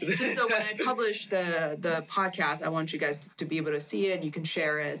Yeah, just so when I publish the podcast, I want you guys to be able to see it, and you can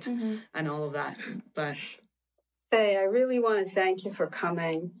share it and all of that. But Faye, I really want to thank you for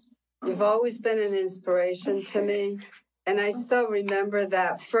coming. You've always been an inspiration to me. And I still remember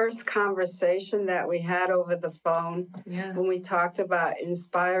that first conversation that we had over the phone when we talked about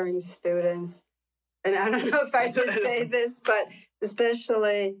inspiring students. And I don't know if I should say this, but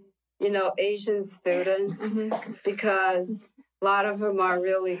especially, Asian students, because a lot of them are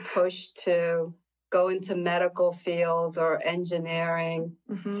really pushed to go into medical fields or engineering,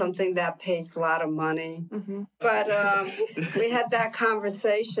 something that pays a lot of money. But we had that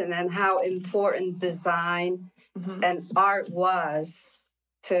conversation and how important design and art was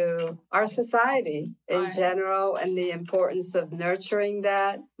to our society in general, and the importance of nurturing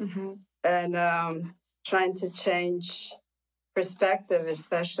that and trying to change perspective,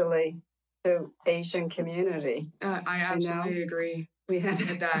 especially to Asian community. I absolutely agree. We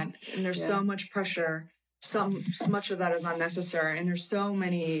have that, and there's so much pressure. So much of that is unnecessary, and there's so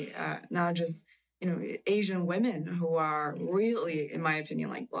many, not just Asian women who are really, in my opinion,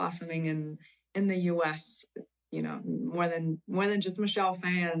 like blossoming in the U.S. More than just Michelle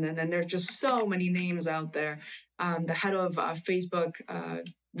Phan, and then there's just so many names out there. The head of Facebook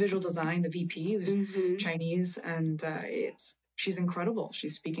visual design, the VP, who's Chinese, and she's incredible.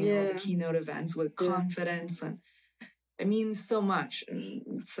 She's speaking at all the keynote events with confidence, and it means so much.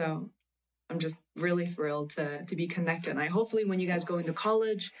 And so I'm just really thrilled to be connected. And hopefully when you guys go into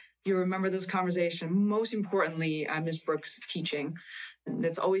college, you remember this conversation. Most importantly, Ms. Brooks' teaching.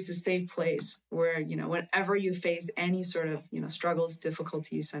 It's always a safe place where, whenever you face any sort of, struggles,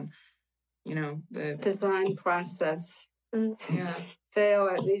 difficulties, and, the design process. Yeah. Fail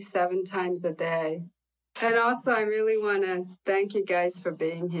at least 7 times a day. And also, I really want to thank you guys for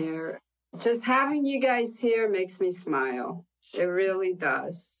being here. Just having you guys here makes me smile. It really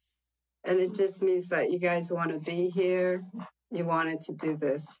does. And it just means that you guys want to be here. You wanted to do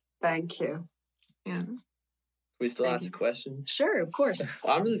this. Thank you. Yeah. We still ask questions? Sure, of course.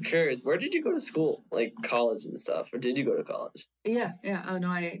 I'm just curious, where did you go to school? Like college and stuff? Or did you go to college? Yeah. Oh, no,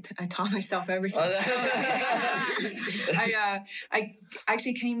 I taught myself everything. I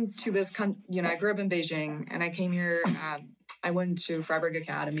actually came to this, I grew up in Beijing, and I came here, I went to Freiburg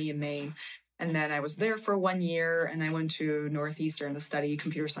Academy in Maine, and then I was there for 1 year, and I went to Northeastern to study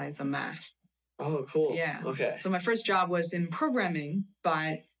computer science and math. Oh, cool. Yeah. Okay. So my first job was in programming,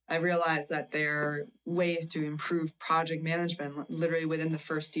 but I realized that there are ways to improve project management literally within the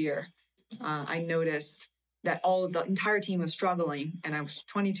first year. I noticed that the entire team was struggling, and I was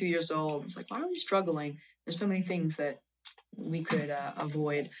 22 years old. It's like, why are we struggling? There's so many things that we could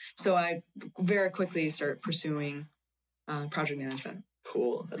avoid. So I very quickly started pursuing project management.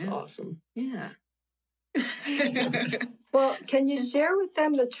 Cool. That's awesome. Yeah. Well, can you share with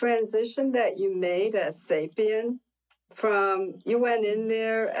them the transition that you made at Sapien? You went in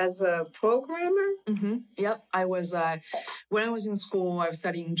there as a programmer? Yep. I was, when I was in school, I was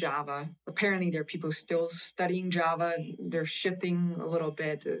studying Java. Apparently there are people still studying Java. They're shifting a little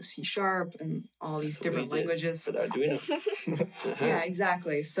bit to C# and all these different languages. With Arduino. Yeah,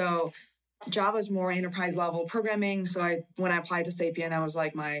 exactly. So Java is more enterprise level programming. So when I applied to Sapien, I was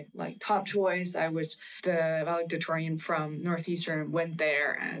like my top choice. The valedictorian from Northeastern went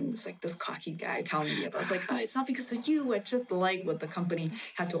there, and it's like this cocky guy telling me, I was like, it's not because of you. I just like what the company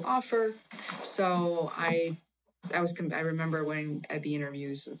had to offer. So I remember when at the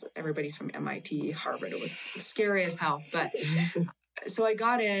interviews, everybody's from MIT, Harvard. It was scary as hell. But so I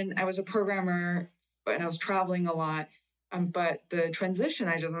got in. I was a programmer, and I was traveling a lot. But the transition,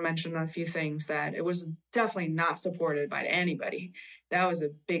 I just mentioned a few things that it was definitely not supported by anybody. That was a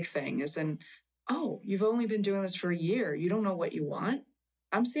big thing. You've only been doing this for a year. You don't know what you want.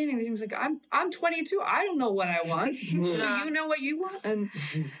 I'm saying things like, I'm 22. I don't know what I want. Do you know what you want?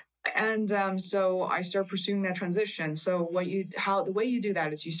 And so I started pursuing that transition. So the way you do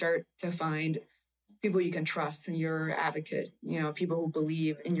that is you start to find people you can trust and your advocate, people who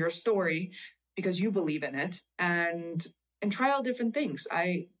believe in your story because you believe in it, and try out different things.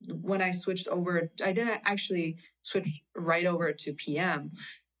 When I switched over, I didn't actually switch right over to PM.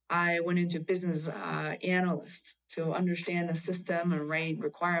 I went into business analyst to understand the system and write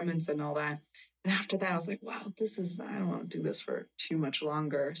requirements and all that. And after that, I was like, wow, I don't want to do this for too much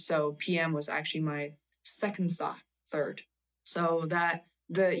longer. So PM was actually my second stop, third. So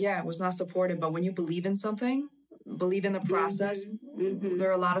it was not supported. But when you believe in something, believe in the process, there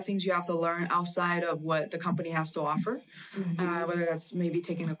are a lot of things you have to learn outside of what the company has to offer, whether that's maybe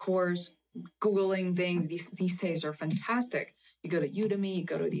taking a course, Googling things. These days are fantastic. You go to Udemy, you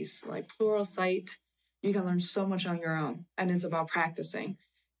go to these like Pluralsight, you can learn so much on your own. And it's about practicing,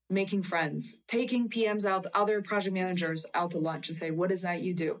 making friends, taking PMs out, other project managers out to lunch and say, what is that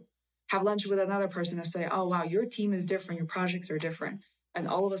you do? Have lunch with another person and say, oh, wow, your team is different. Your projects are different. And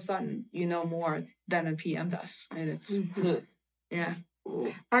all of a sudden, you know more than a PM does. And it's, yeah.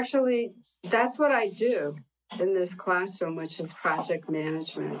 Actually, that's what I do in this classroom, which is project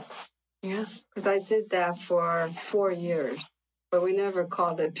management. Yeah. Because I did that for 4 years. But we never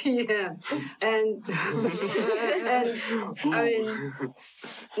called it PM. And I mean,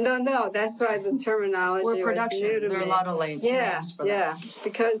 no, that's why the terminology was new to me. There are a lot of names for that.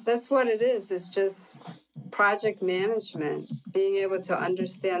 Because that's what it is. It's just project management, being able to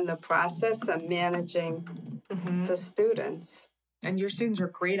understand the process of managing the students. And your students are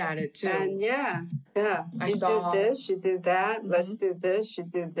great at it too. And you do this, you do that. Let's do this, you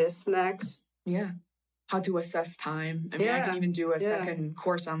do this next. Yeah. How to assess time. I mean, I can even do a second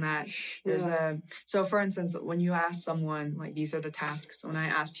course on that. There's so for instance, when you ask someone, like, these are the tasks, when I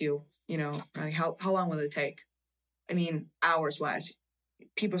ask you, like, how long will it take? I mean, hours wise,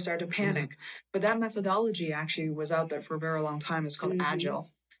 people start to panic. But that methodology actually was out there for a very long time. It's called Agile.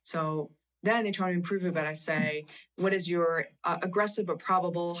 So then they try to improve it, but I say, what is your aggressive but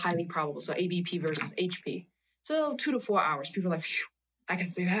probable, highly probable? So ABP versus HP. So 2 to 4 hours. People are like, phew, I can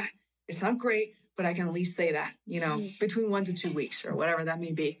say that. It's not great, but I can at least say that, between 1 to 2 weeks or whatever that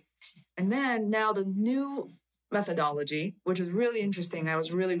may be. And then now the new methodology, which is really interesting, I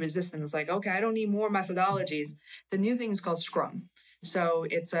was really resistant. It's like, okay, I don't need more methodologies. The new thing is called Scrum. So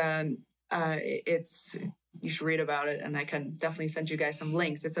it's you should read about it, and I can definitely send you guys some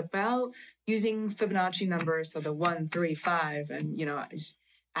links. It's about using Fibonacci numbers, so the 1, 3, 5, and just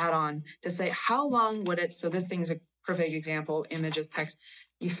add on to say how long would it. So this thing is a perfect example. Images, text.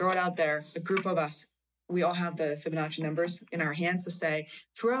 You throw it out there. A group of us, we all have the Fibonacci numbers in our hands to say,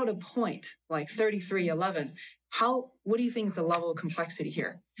 throw out a point like 3311. What do you think is the level of complexity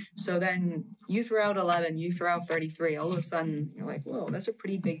here? So then you throw out 11, you throw out 33. All of a sudden, you're like, whoa, that's a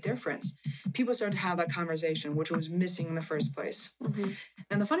pretty big difference. People start to have that conversation, which was missing in the first place.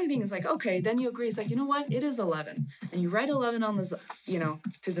 And the funny thing is, like, okay, then you agree. It's like, you know what? It is 11. And you write 11 on this, to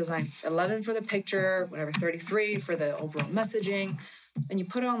design 11 for the picture, whatever, 33 for the overall messaging. And you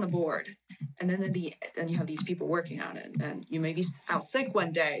put it on the board. And then then you have these people working on it. And you may be out sick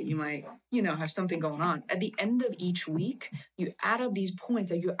one day. You might, have something going on. At the end of each week, you add up these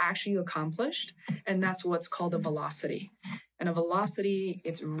points that you actually accomplished. And that's what's called a velocity. And a velocity,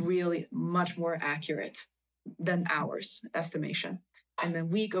 it's really much more accurate than hours estimation. And then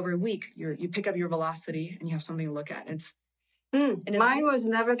week over week, you pick up your velocity and you have something to look at. Mine was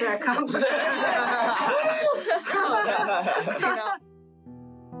never that complex.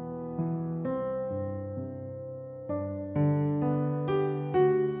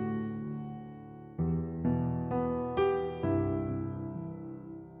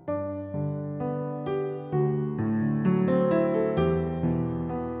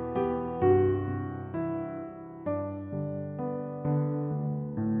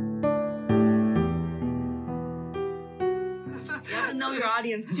 Know your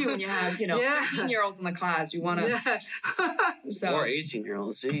audience too when you have 15-year-olds in the class. You want to or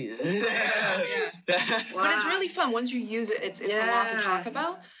 18-year-olds. Jeez. But it's really fun once you use it. It's a lot to talk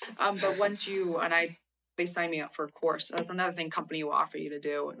about. But once they sign me up for a course. That's another thing company will offer you to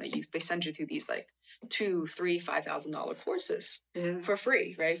do, and they send you to these like $2,000, $3,000, $5,000 courses for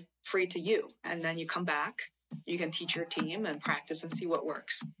free, right? Free to you, and then you come back. You can teach your team and practice and see what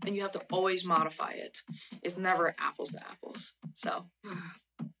works. And you have to always modify it. It's never apples to apples. So,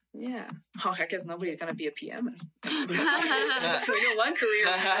 yeah. Oh, I guess nobody's going to be a PM. We know one career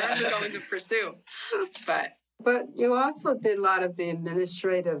I'm going to pursue. But you also did a lot of the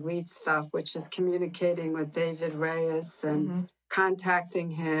administrative lead stuff, which is communicating with David Reyes and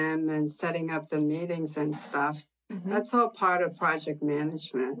contacting him and setting up the meetings and stuff. That's all part of project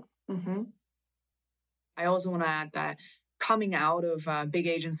management. I also want to add that coming out of big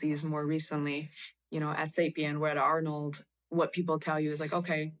agencies more recently, at Sapien, we're at Arnold, what people tell you is like,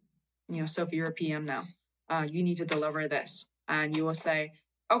 okay, Sophie, you're a PM now. You need to deliver this. And you will say,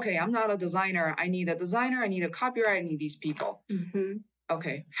 okay, I'm not a designer. I need a designer. I need a copywriter. I need these people. Mm-hmm.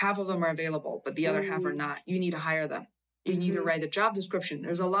 Okay, half of them are available, but the other half are not. You need to hire them. You need to write the job description.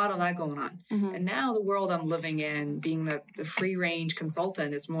 There's a lot of that going on. Mm-hmm. And now the world I'm living in, being the free range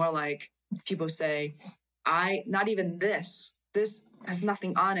consultant, is more like people say, not even this has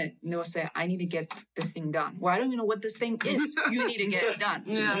nothing on it. And they'll say, I need to get this thing done. Well, I don't even know what this thing is. You need to get it done.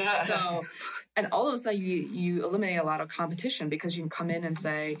 Yeah. So, and all of a sudden you eliminate a lot of competition because you can come in and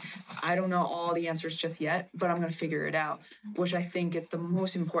say, I don't know all the answers just yet, but I'm going to figure it out, which I think it's the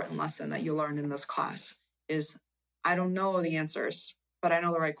most important lesson that you learn in this class is I don't know the answers, but I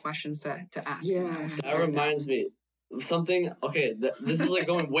know the right questions to ask. Yeah. That reminds me of something. Okay, this is like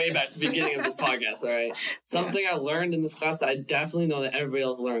going way back to the beginning of this podcast. All right, something I learned in this class that I definitely know that everybody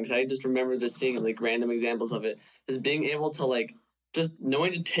else learned because I just remember just seeing like random examples of it is being able to like just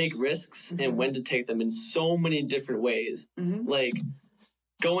knowing to take risks and when to take them in so many different ways. Mm-hmm. Like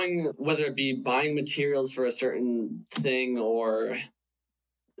going, whether it be buying materials for a certain thing or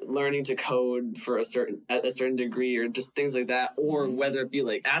learning to code for a certain degree or just things like that, or whether it be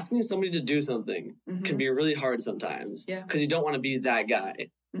like asking somebody to do something can be really hard sometimes because you don't want to be that guy.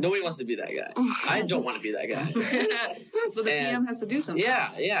 Nobody wants to be that guy. I don't want to be that guy. That's what the PM has to do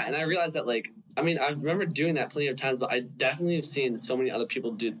sometimes. Yeah. And I realized that I remember doing that plenty of times, but I definitely have seen so many other people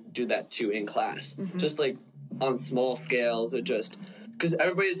do that too in class, just like on small scales or just because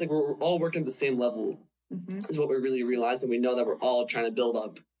everybody's like, we're all working at the same level. Is what we really realized, and we know that we're all trying to build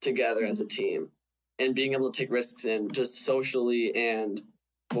up together as a team and being able to take risks in just socially and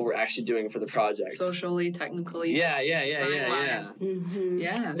what we're actually doing for the project. Socially, technically. Yeah. Mm-hmm.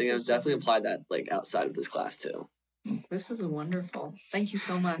 Yeah. I think I've definitely applied that like outside of this class too. This is wonderful. Thank you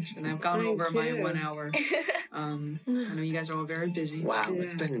so much. And I've gone over my 1 hour. I know you guys are all very busy. Wow,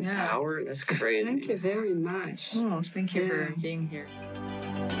 it's been an hour? That's crazy. Thank you very much. Oh, thank you for being here.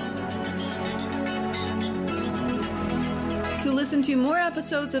 To listen to more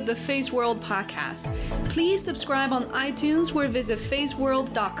episodes of the Face World podcast, please subscribe on iTunes or visit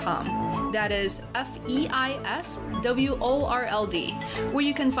faceworld.com. That is FEISWORLD, where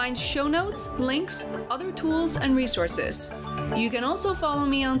you can find show notes, links, other tools, and resources. You can also follow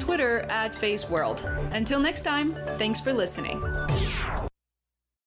me on Twitter @FaceWorld. Until next time, thanks for listening.